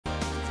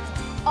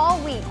All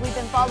week, we've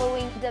been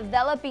following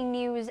developing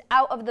news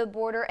out of the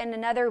border, and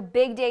another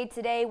big day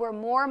today where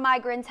more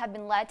migrants have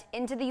been let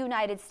into the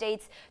United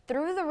States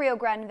through the Rio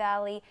Grande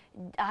Valley.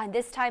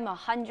 This time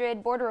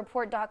 100.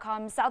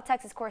 BorderReport.com South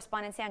Texas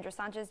correspondent Sandra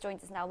Sanchez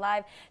joins us now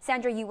live.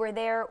 Sandra, you were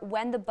there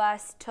when the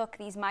bus took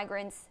these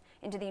migrants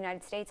into the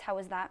United States. How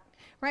was that?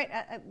 Right.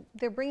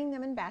 They're bringing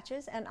them in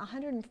batches, and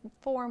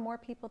 104 more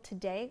people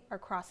today are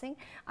crossing.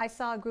 I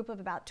saw a group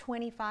of about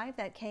 25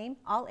 that came,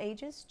 all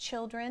ages,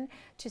 children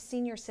to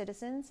senior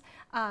citizens,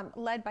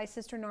 led by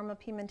Sister Norma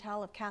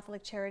Pimentel of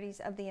Catholic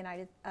Charities of the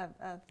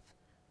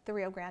the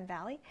Rio Grande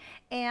Valley.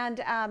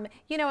 And,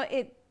 you know,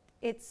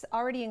 it's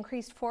already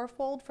increased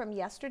fourfold from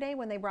yesterday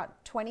when they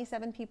brought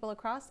 27 people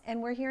across,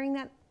 and we're hearing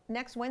that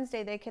next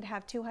Wednesday they could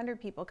have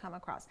 200 people come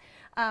across.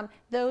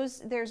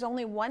 There's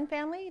only one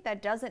family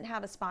that doesn't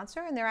have a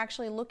sponsor, and they're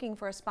actually looking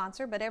for a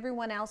sponsor, but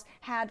everyone else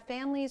had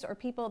families or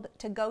people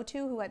to go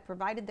to who had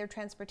provided their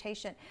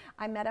transportation.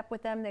 I met up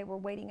with them. They were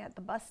waiting at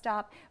the bus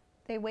stop.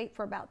 They wait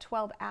for about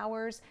 12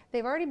 hours.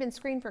 They've already been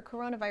screened for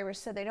coronavirus,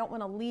 so they don't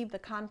want to leave the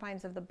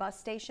confines of the bus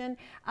station.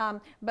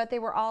 But they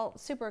were all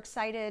super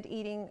excited,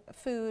 eating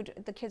food.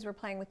 The kids were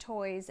playing with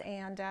toys,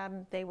 and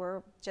they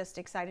were just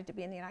excited to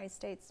be in the United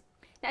States.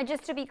 Now,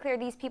 just to be clear,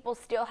 these people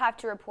still have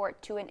to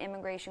report to an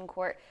immigration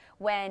court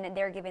when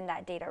they're given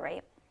that data,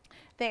 right?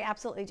 They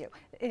absolutely do.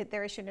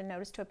 They're issued a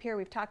notice to appear.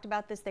 We've talked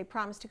about this. They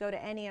promise to go to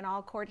any and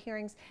all court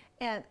hearings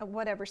and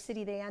whatever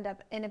city they end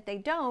up. And if they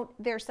don't,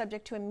 they're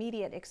subject to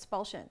immediate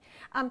expulsion.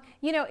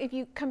 You know, if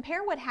you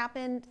compare what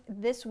happened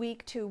this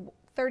week to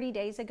 30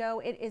 days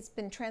ago, it's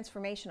been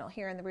transformational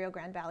here in the Rio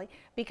Grande Valley,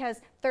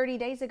 because 30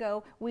 days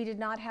ago we did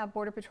not have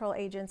Border Patrol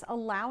agents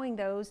allowing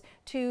those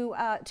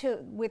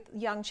with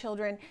young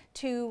children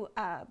to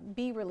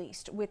be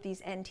released with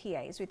these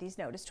NTAs, with these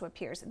notice to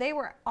appears. They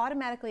were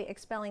automatically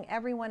expelling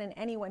everyone and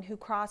anyone who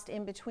crossed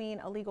in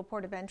between a legal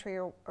port of entry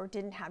or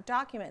didn't have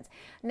documents.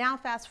 Now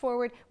fast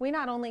forward, we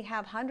not only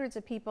have hundreds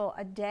of people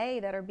a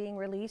day that are being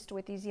released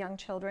with these young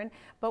children,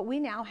 but we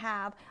now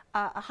have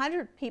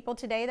 100 people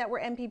today that were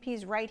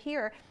MPPs right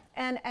here.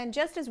 And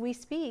just as we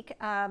speak,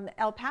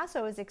 El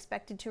Paso is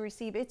expected to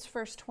receive its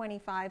first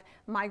 25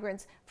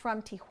 migrants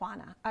from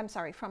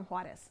from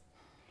Juarez.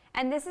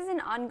 And this is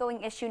an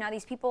ongoing issue. Now,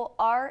 these people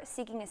are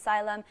seeking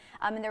asylum,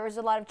 and there was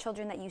a lot of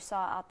children that you saw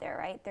out there,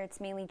 right? It's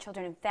mainly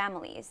children and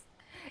families.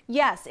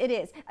 Yes, it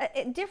is.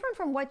 Different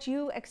from what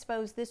you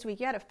exposed this week.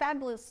 You had a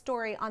fabulous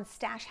story on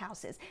stash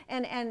houses,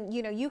 and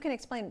you know, you can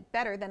explain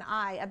better than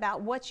I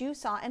about what you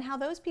saw and how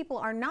those people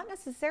are not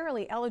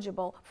necessarily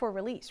eligible for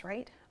release,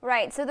 right?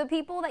 Right. So the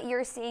people that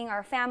you're seeing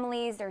are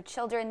families, they're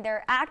children.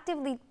 They're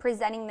actively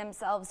presenting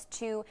themselves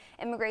to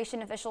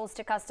immigration officials,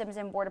 to Customs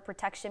and Border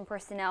Protection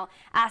personnel,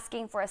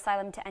 asking for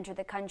asylum to enter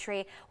the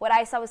country. What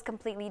I saw was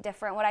completely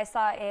different. What I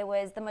saw, it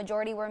was the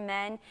majority were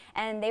men,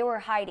 and they were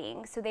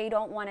hiding. So they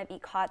don't want to be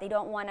caught. They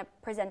don't want to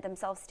present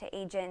themselves to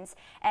agents,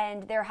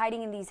 and they're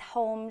hiding in these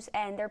homes,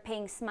 and they're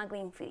paying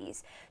smuggling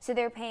fees. So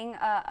they're paying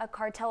a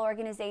cartel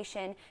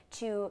organization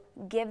to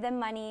give them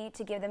money,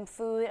 to give them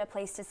food, a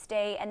place to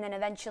stay, and then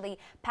eventually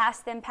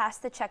pass them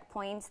past the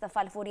checkpoints, the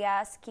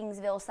Falfurrias,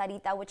 Kingsville,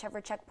 Sarita, whichever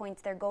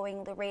checkpoints they're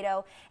going,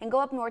 Laredo, and go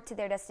up north to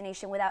their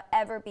destination without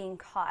ever being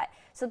caught.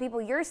 So the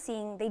people you're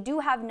seeing, they do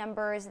have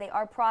numbers, they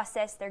are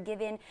processed, they're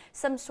given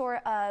some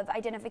sort of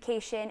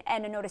identification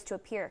and a notice to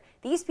appear.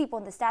 These people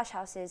in the stash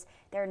houses,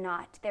 they're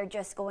not. They're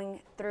just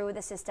going through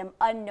the system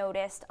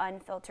unnoticed,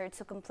 unfiltered,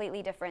 so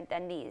completely different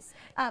than these.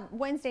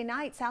 Wednesday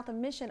night, south of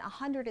Mission,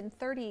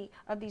 130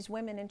 of these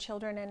women and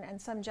children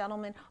and some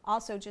gentlemen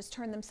also just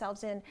turned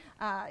themselves in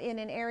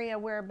an area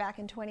where back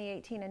in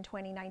 2018 and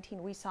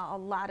 2019 we saw a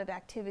lot of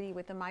activity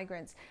with the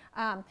migrants.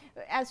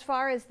 As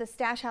far as the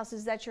stash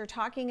houses that you're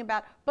talking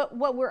about, but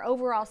what we're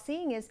overall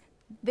seeing is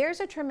there's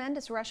a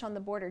tremendous rush on the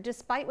border,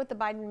 despite what the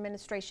Biden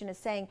administration is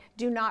saying,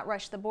 do not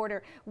rush the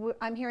border.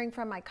 I'm hearing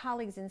from my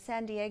colleagues in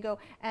San Diego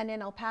and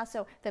in El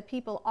Paso that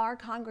people are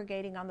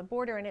congregating on the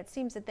border, and it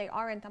seems that they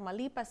are in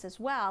Tamaulipas as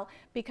well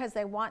because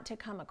they want to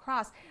come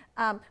across.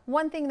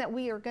 One thing that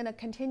we are going to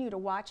continue to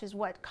watch is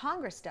what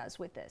Congress does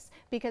with this,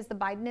 because the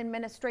Biden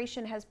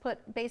administration has put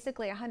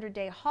basically a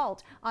 100-day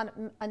halt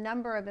on a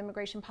number of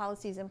immigration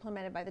policies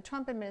implemented by the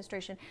Trump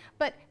administration,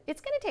 but it's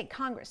going to take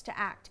Congress to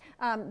act.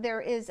 There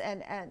is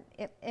an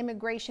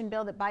immigration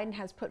bill that Biden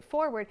has put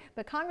forward,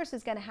 but Congress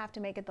is going to have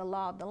to make it the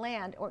law of the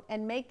land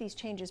and make these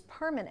changes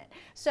permanent.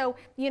 So,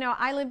 you know,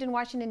 I lived in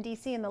Washington,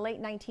 D.C. in the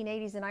late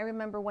 1980s, and I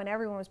remember when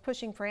everyone was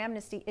pushing for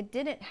amnesty. It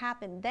didn't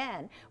happen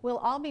then. We'll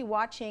all be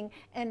watching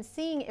and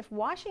seeing if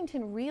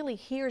Washington really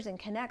hears and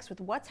connects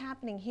with what's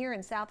happening here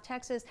in South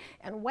Texas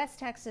and West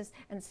Texas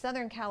and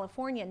Southern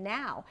California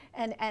now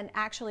and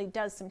actually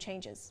does some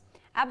changes.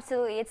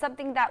 Absolutely. It's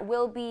something that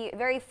will be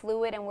very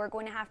fluid, and we're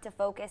going to have to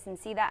focus and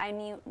see that. I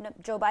mean,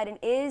 Joe Biden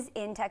is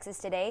in Texas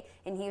today,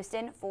 in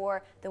Houston,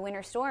 for the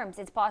winter storms.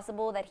 It's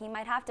possible that he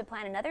might have to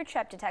plan another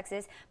trip to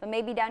Texas, but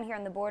maybe down here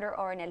on the border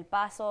or in El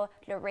Paso,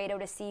 Laredo,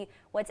 to see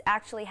what's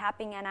actually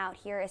happening out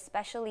here,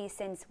 especially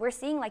since we're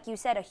seeing, like you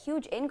said, a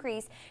huge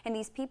increase in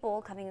these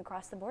people coming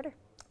across the border.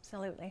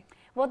 Absolutely.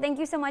 Well, thank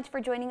you so much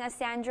for joining us,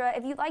 Sandra.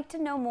 If you'd like to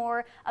know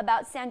more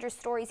about Sandra's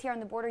stories here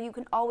on the border, you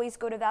can always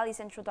go to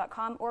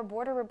valleycentral.com or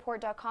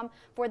borderreport.com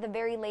for the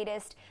very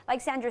latest, like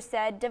Sandra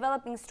said,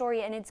 developing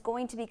story, and it's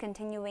going to be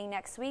continuing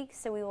next week,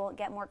 so we will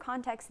get more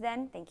context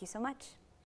then. Thank you so much.